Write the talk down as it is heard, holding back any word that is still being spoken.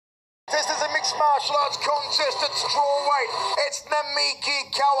mixed martial arts contest at strawweight. It's Namiki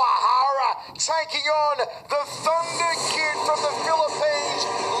Kawahara taking on the Thunder Kid from the Philippines,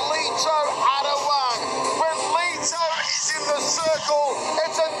 Lito Adiwang. When Lito is in the circle,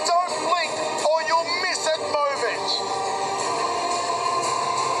 it's a don't blink or you'll miss it moment.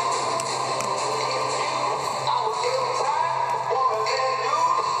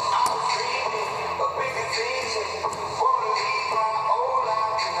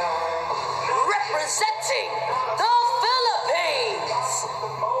 Representing the Philippines,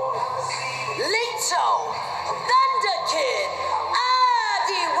 Lito, Thunder Kid,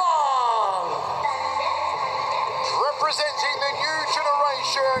 Adiwang. Representing the new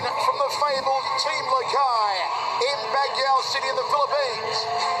generation from the fabled Team Lakai in Baguio City in the Philippines,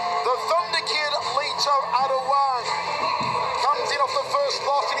 the Thunder Kid, Lito Adiwang, comes in off the first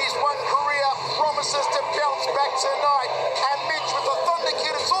loss in his one career, promises to bounce back tonight. And Mitch, with the Thunder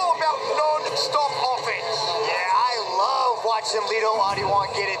Kid, it's all about non-stop offense. Yeah, I love watching Lito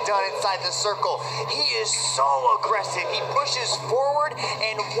Adiwang get it done inside the circle. He is so aggressive. He pushes forward,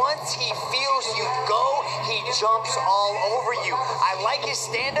 and once he feels you go, he jumps all over you. I like his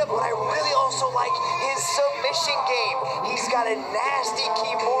stand-up, but I really also like his submission game. He's got a nasty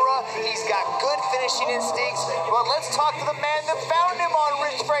kimura. He's got good finishing instincts. But let's talk to the man that found him on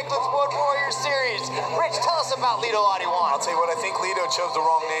Rich Franklin's Blood Warrior series. Rich, tell us about Lito Adiwang. I'll tell you what, I think Lito chose the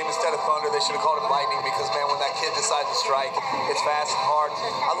wrong name instead of Thunder. They should have called him Lightning because, man, when that kid decides to strike, it's fast and hard.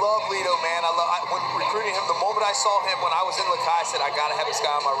 I love Lito, man. When recruiting him, the moment I saw him when I was in Lakai, I said, I got to have this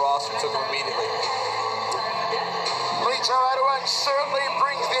guy on my roster. Took him immediately. Lito Adiwang certainly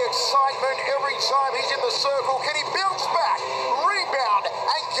brings the excitement every time he's in the circle. Can he bounce back, rebound,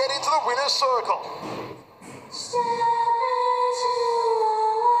 and get into the winner's circle?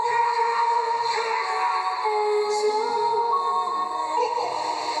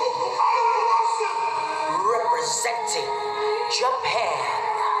 Representing Japan,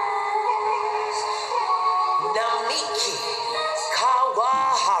 Namiki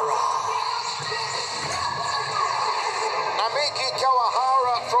Kawahara. Namiki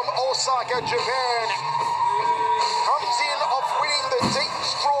Kawahara from Osaka, Japan, comes in off winning the deep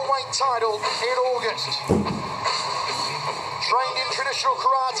strawweight title in August. Trained in traditional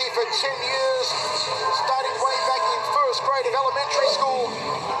karate for 10 years, starting way back in first grade of elementary school,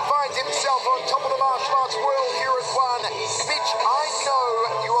 finds himself on top of the martial arts world here at one. Mitch, I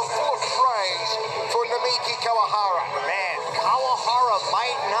know you are full of praise for Namiki Kawahara. Man, Kawahara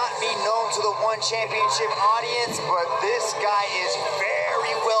might not be known to the One Championship audience, but this guy is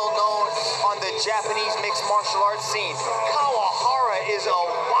very well known on the Japanese mixed martial arts scene. Kawahara is a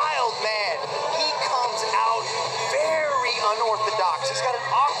wild man. He comes out very unorthodox. He's got an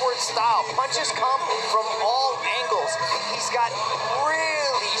awkward style. Punches come from all angles. He's got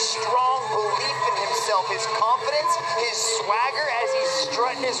really strong belief in himself. His confidence, his swagger as he's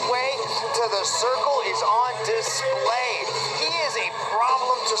strutting his way to the circle is on display. He is a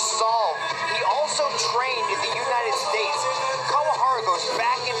problem to solve. He also trained in the United States. Kawahara goes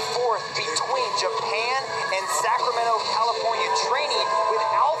back and forth between Japan and Sacramento, California, training with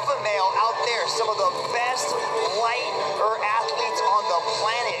alpha male out there, some of the best lighter athletes on the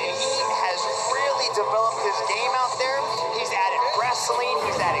planet. And he has really developed his game out there. He's added wrestling,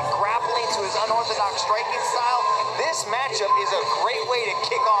 he's added grappling to his unorthodox striking style. This matchup is a great way to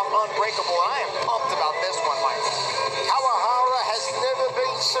kick off Unbreakable, and I am pumped about this one, Mike. Kawahara has never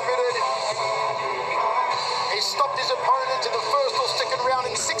been submitted. He stopped his opponent in the first or second round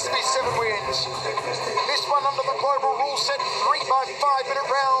in 67 wins. This one under the global rule set, 3 by 5 minute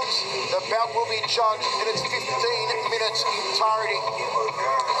rounds. The bout will be judged in its 15 minutes entirety.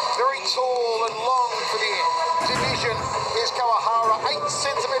 Very tall and long for the division is Kawahara, 8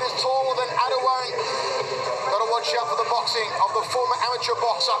 centimeters taller than Adiwang. Gotta watch out for the boxing of the former amateur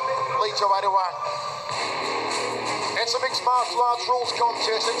boxer, Lito Adiwang. It's a mixed martial arts rules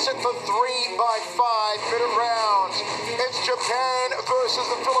contest. It's set for 3 by 5 minute rounds. It's Japan versus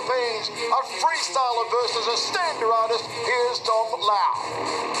the Philippines. A freestyler versus a standard artist. Here's Tom Lau.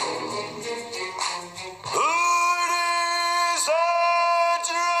 Ladies and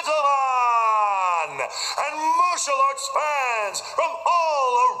gentlemen, and martial arts fans from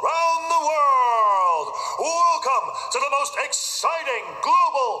all around the world, welcome to the most exciting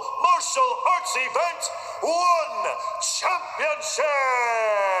global martial arts event, One Championship.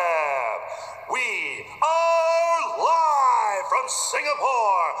 We are live from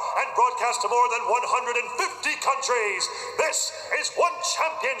Singapore and broadcast to more than 150 countries. This is One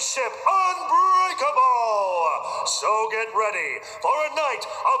Championship Unbreakable. So get ready for a night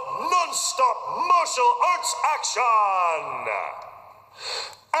of non-stop martial arts action.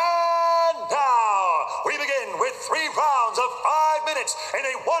 And opponents in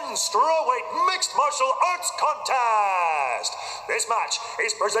a one-strawweight mixed martial arts contest. This match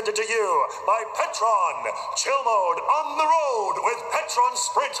is presented to you by Petron. Chill mode on the road with Petron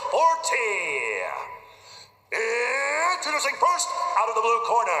Sprint 40. Introducing first, out of the blue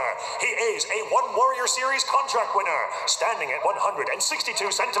corner, he is a One Warrior Series contract winner, standing at 162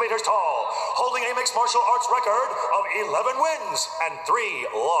 centimeters tall, holding a mixed martial arts record of 11 wins and 3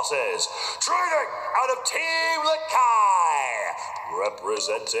 losses. Training out of Team Lakai,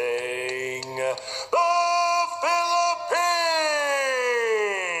 representing the Philippines.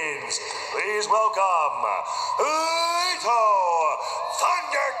 Please welcome Lito,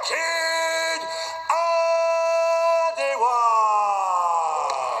 Thunder Kid, Adiwang.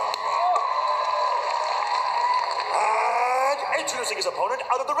 And introducing his opponent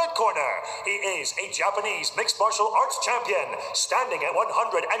out of the red corner, he is a Japanese mixed martial arts champion, standing at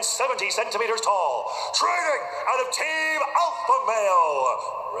 170 centimeters tall, training out of Team Alpha Male,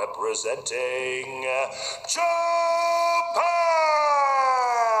 representing Japan.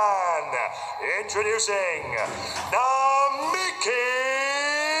 Introducing Namiki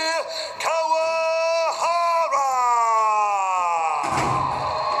Kawahara.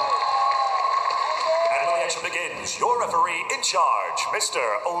 And the action begins. Your referee in charge, Mr.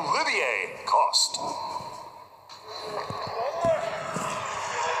 Olivier Coste.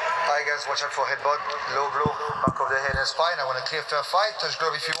 Hi guys, watch out for headbutt, low blow, back of the head and spine. I want a clear fair fight, touch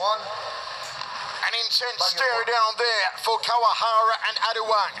glove if you want. An intense stare down there for Kawahara and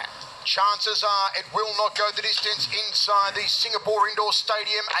Adiwang. Chances are it will not go the distance inside the Singapore Indoor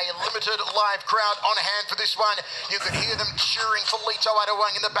Stadium. A limited live crowd on hand for this one. You could hear them cheering for Lito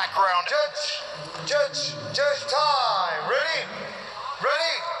Adiwang in the background. Judge time. Ready?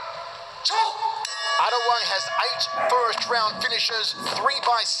 Talk! Adiwang has 8 first-round finishes, 3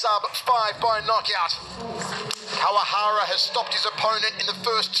 by sub, 5 by knockout. Kawahara has stopped his opponent in the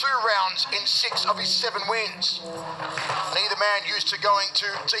first 2 rounds in 6 of his 7 wins. Neither man used to going to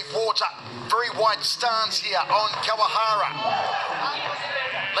deep water. Very wide stance here on Kawahara.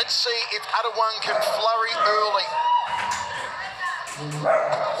 Let's see if Adiwang can flurry early.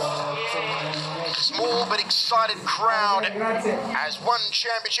 Small but excited crowd as one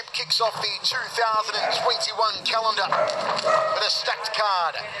championship kicks off the 2021 calendar with a stacked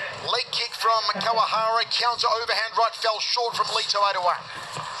card. Leg kick from Kawahara, counter overhand right fell short from Lito Adiwang.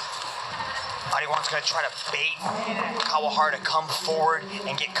 Adiwang's going to try to bait Kawahara to come forward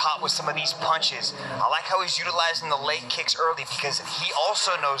and get caught with some of these punches. I like how he's utilizing the leg kicks early because he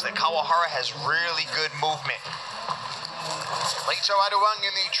also knows that Kawahara has really good movement. Lito Adiwang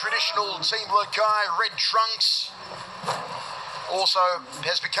in the traditional Team Lakai red trunks. Also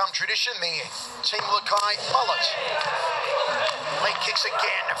has become tradition, the Team Lakai mullet. Leg kicks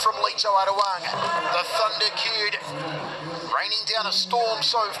again from Lito Adiwang. The Thunder Kid raining down a storm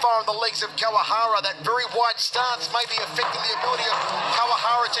so far on the legs of Kawahara. That very wide stance may be affecting the ability of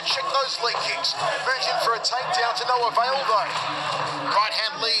Kawahara to check those leg kicks. Moves in for a takedown to no avail though. Right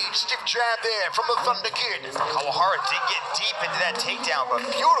hand lead, stiff jab there from the Thunder Kid. Kawahara did get deep into that takedown, but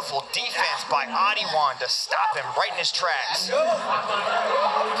beautiful defense by Adiwang to stop him right in his tracks.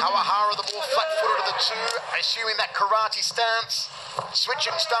 Kawahara the more flat-footed of the two, assuming that karate stance.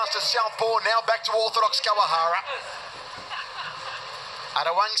 Switching stance to southpaw, now back to orthodox Kawahara.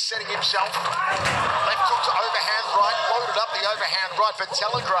 Adiwang setting himself. Left hook to overhand right, loaded up the overhand right but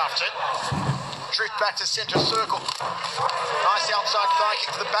telegraphed it. Drift back to centre circle. Nice outside thigh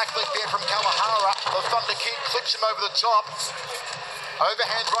kick to the back leg there from Kawahara. The Thunder Kid clips him over the top.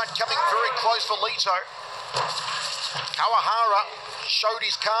 Overhand right coming very close for Lito. Kawahara showed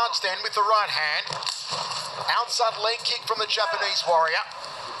his cards then with the right hand. Outside leg kick from the Japanese warrior.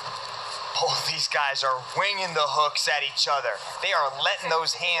 Both these guys are winging the hooks at each other. They are letting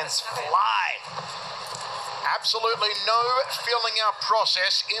those hands fly. Absolutely no filling out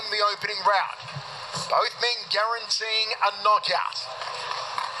process in the opening round. Both men guaranteeing a knockout.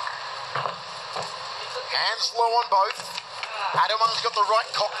 Hands low on both. Adiwang's got the right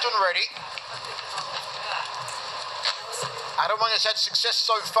cocked and ready. Adiwang has had success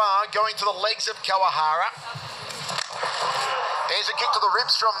so far going to the legs of Kawahara. There's a kick to the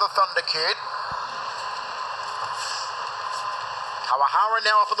ribs from the Thunder Kid. Kawahara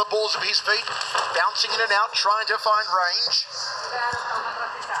now up on the balls of his feet, bouncing in and out, trying to find range.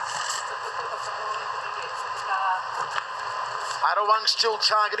 Adiwang still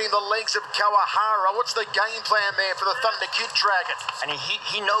targeting the legs of Kawahara. What's the game plan there for the Thunder Kid Dragon? And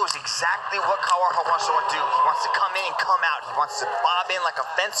he knows exactly what Kawahara wants to do. He wants to come in and come out. He wants to bob in like a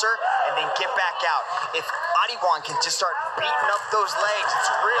fencer and then get back out. If Adiwang can just start beating up those legs,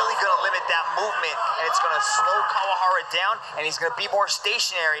 it's really going to limit that that movement, and it's going to slow Kawahara down, and he's going to be more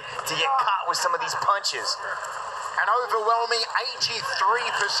stationary to get caught with some of these punches. An overwhelming 83%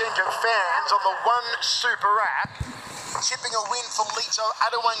 of fans on the One Super app tipping a win for Lito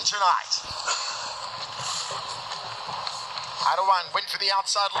Adiwang tonight. Adiwang went for the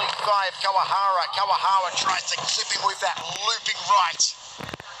outside lead thigh of Kawahara. Kawahara tries to clip him with that looping right.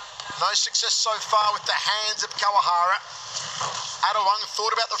 No success so far with the hands of Kawahara. Adiwang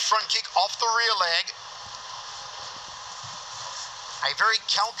thought about the front kick off the rear leg. A very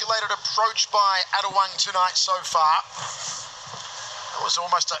calculated approach by Adiwang tonight so far. That was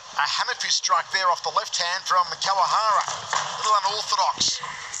almost a hammer fist strike there off the left hand from Kawahara. A little unorthodox.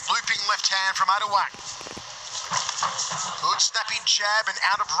 Looping left hand from Adiwang. Good snappy jab and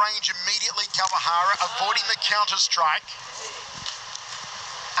out of range immediately. Kawahara avoiding the counter strike.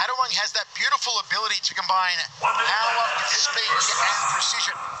 Adiwang has that beautiful ability to combine power with speed and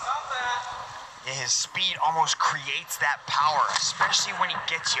precision. Yeah, his speed almost creates that power, especially when he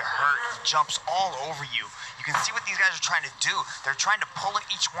gets you hurt. He jumps all over you. You can see what these guys are trying to do. They're trying to pull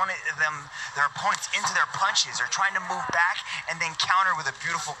each one of them, their opponents, into their punches. They're trying to move back and then counter with a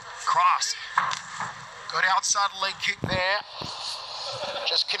beautiful cross. Good outside leg kick there.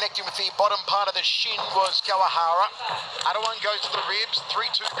 Just connecting with the bottom part of the shin was Kawahara. Adiwang goes to the ribs,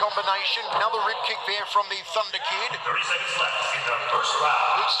 3-2 combination. Another rib kick there from the Thunder Kid. 30 seconds left in the first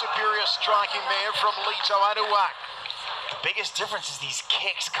round. Good superior striking there from Lito Adiwang. The biggest difference is these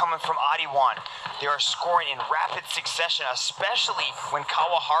kicks coming from Adiwang. They are scoring in rapid succession, especially when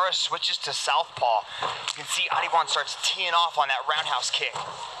Kawahara switches to southpaw. You can see Adiwang starts teeing off on that roundhouse kick.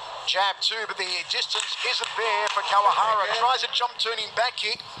 Jab too, but the distance isn't there for Kawahara. Tries a jump turning back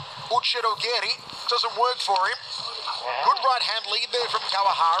kick. Uchirogeri doesn't work for him. Good right hand lead there from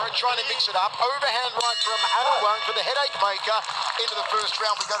Kawahara, trying to mix it up. Overhand right from Adiwang for the headache maker. Into the first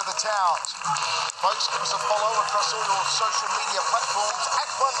round, we go to the towels. Folks, give us a follow across all your social media platforms at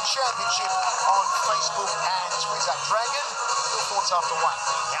One Championship on Facebook and Twitter. Dragon, your thoughts after one?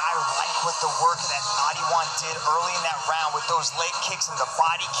 Yeah, I like what the work that Adiwang did early in that round with those leg kicks and the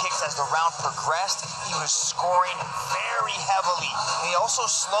body kicks as the round progressed. He was scoring very heavily. And he also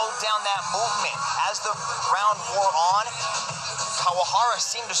slowed down that movement. As the round wore on, Kawahara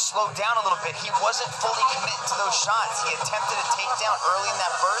seemed to slow down a little bit. He wasn't fully committed to those shots. He attempted a takedown early in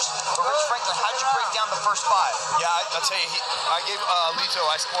that burst. But Rich Franklin, how'd you break down the first five? Yeah, I'll tell you, I gave Lito,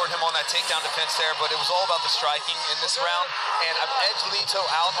 I scored him on that takedown defense there, but it was all about the striking in this round. And I've edged Lito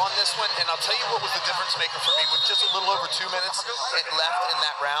out on this one. And I'll tell you what was the difference maker for me. With just a little over 2 minutes left in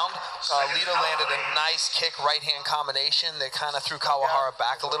that round, Lito landed a nice kick right-hand combination that kind of threw Kawahara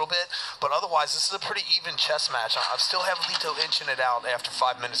back a little bit. But otherwise, this is a pretty even chess match. I still have Lito inching it out after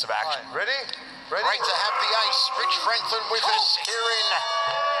 5 minutes of action. Ready? Ready? Great to have the ace, Rich Franklin, with us here in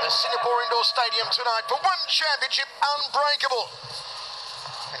the Singapore Indoor Stadium tonight for One Championship Unbreakable.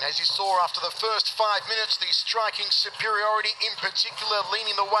 And as you saw after the first 5 minutes, the striking superiority in particular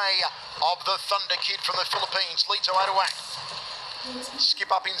leaning the way of the Thunder Kid from the Philippines, Lito Adiwang.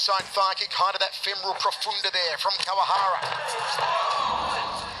 Skip up inside thigh kick, high to that femoral profunda there from Kawahara.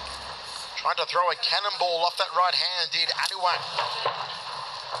 Trying to throw a cannonball off that right hand, did Adiwang.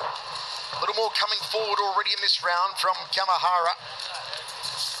 A little more coming forward already in this round from Kawahara.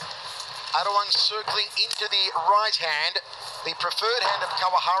 Adiwang circling into the right hand, the preferred hand of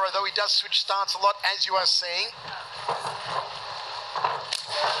Kawahara, though he does switch stance a lot, as you are seeing.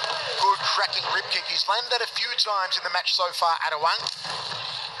 Good cracking rib kick. He's landed that a few times in the match so far, Adiwang.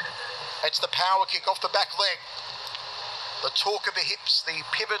 It's the power kick off the back leg. The torque of the hips, the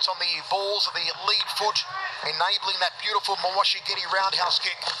pivots on the balls of the lead foot, enabling that beautiful Mawashigiri roundhouse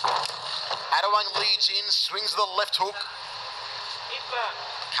kick. Adiwang leads in, swings the left hook.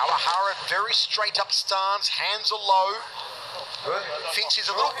 Kawahara, very straight up stance, hands are low. Good. Thinks he's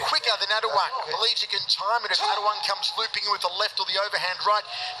a little quicker than Adiwang. Believes he can time it if Adiwang comes looping with the left or the overhand right,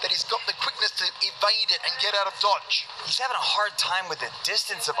 that he's got the quickness to evade it and get out of dodge. He's having a hard time with the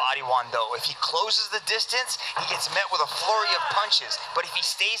distance of Adiwang, though. If he closes the distance, he gets met with a flurry of punches. But if he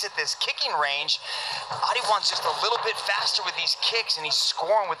stays at this kicking range, Adiwang's just a little bit faster with these kicks, and he's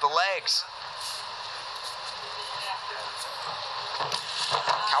scoring with the legs.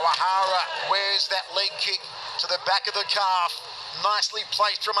 Kawahara wears that leg kick to the back of the calf. Nicely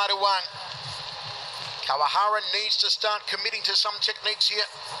placed from Adiwang. Kawahara needs to start committing to some techniques here.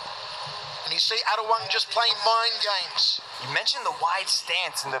 And you see Adiwang just playing mind games. You mentioned the wide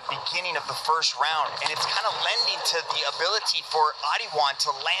stance in the beginning of the first round, and it's kind of lending to the ability for Adiwang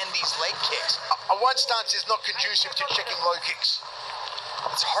to land these leg kicks. A wide stance is not conducive to checking low kicks.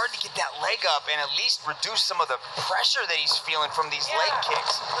 It's it's hard to get that leg up and at least reduce some of the pressure that he's feeling from these leg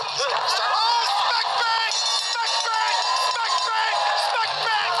kicks. He's got to start. Oh, smack bang! Smack bang! Smack bang! Smack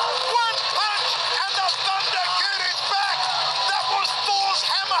bang! One punch and the Thunder Kid is back! That was Thor's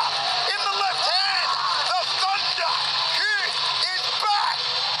hammer in the left hand! The Thunder Kid is back!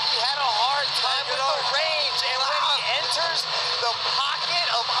 He had a hard time with the range, and when he enters the pocket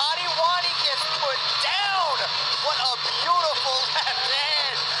of Adiwang, he gets put down. What a beautiful left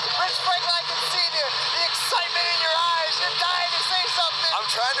hand. Rich Frank, I can see the excitement in your eyes. You're dying to say something. I'm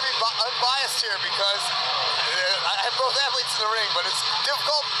trying to be unbiased here because I have both athletes in the ring, but it's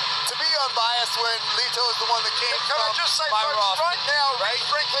difficult to be unbiased when Lito is the one that came Can from I just say, my folks, roster. right now, Rich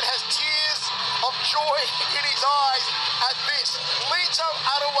Franklin has tears of joy in his eyes at this. Lito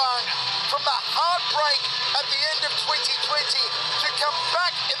Adiwang, from the heartbreak at the end of 2020, to come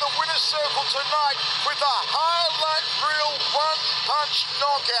back in the winner's circle tonight with a highlight reel one-punch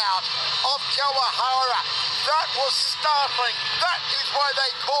knockout of Kawahara. That was startling. That is why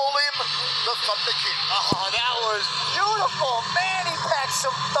they call him the Thunder Kid. Oh, that was beautiful. Man, he packed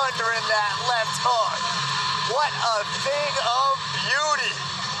some thunder in that left hook. What a thing of beauty.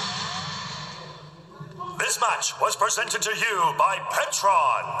 This match was presented to you by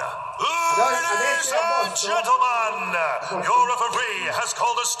Petron. Ladies and gentlemen, your referee has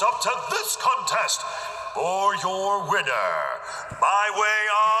called a stop to this contest for your winner by way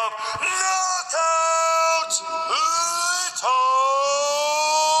of knockout, Lito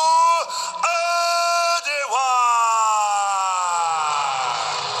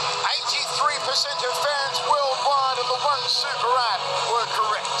Adiwang. 83% of fans worldwide of the One Super app were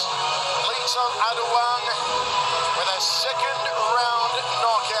correct. Lito Adiwang with a second round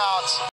knockout.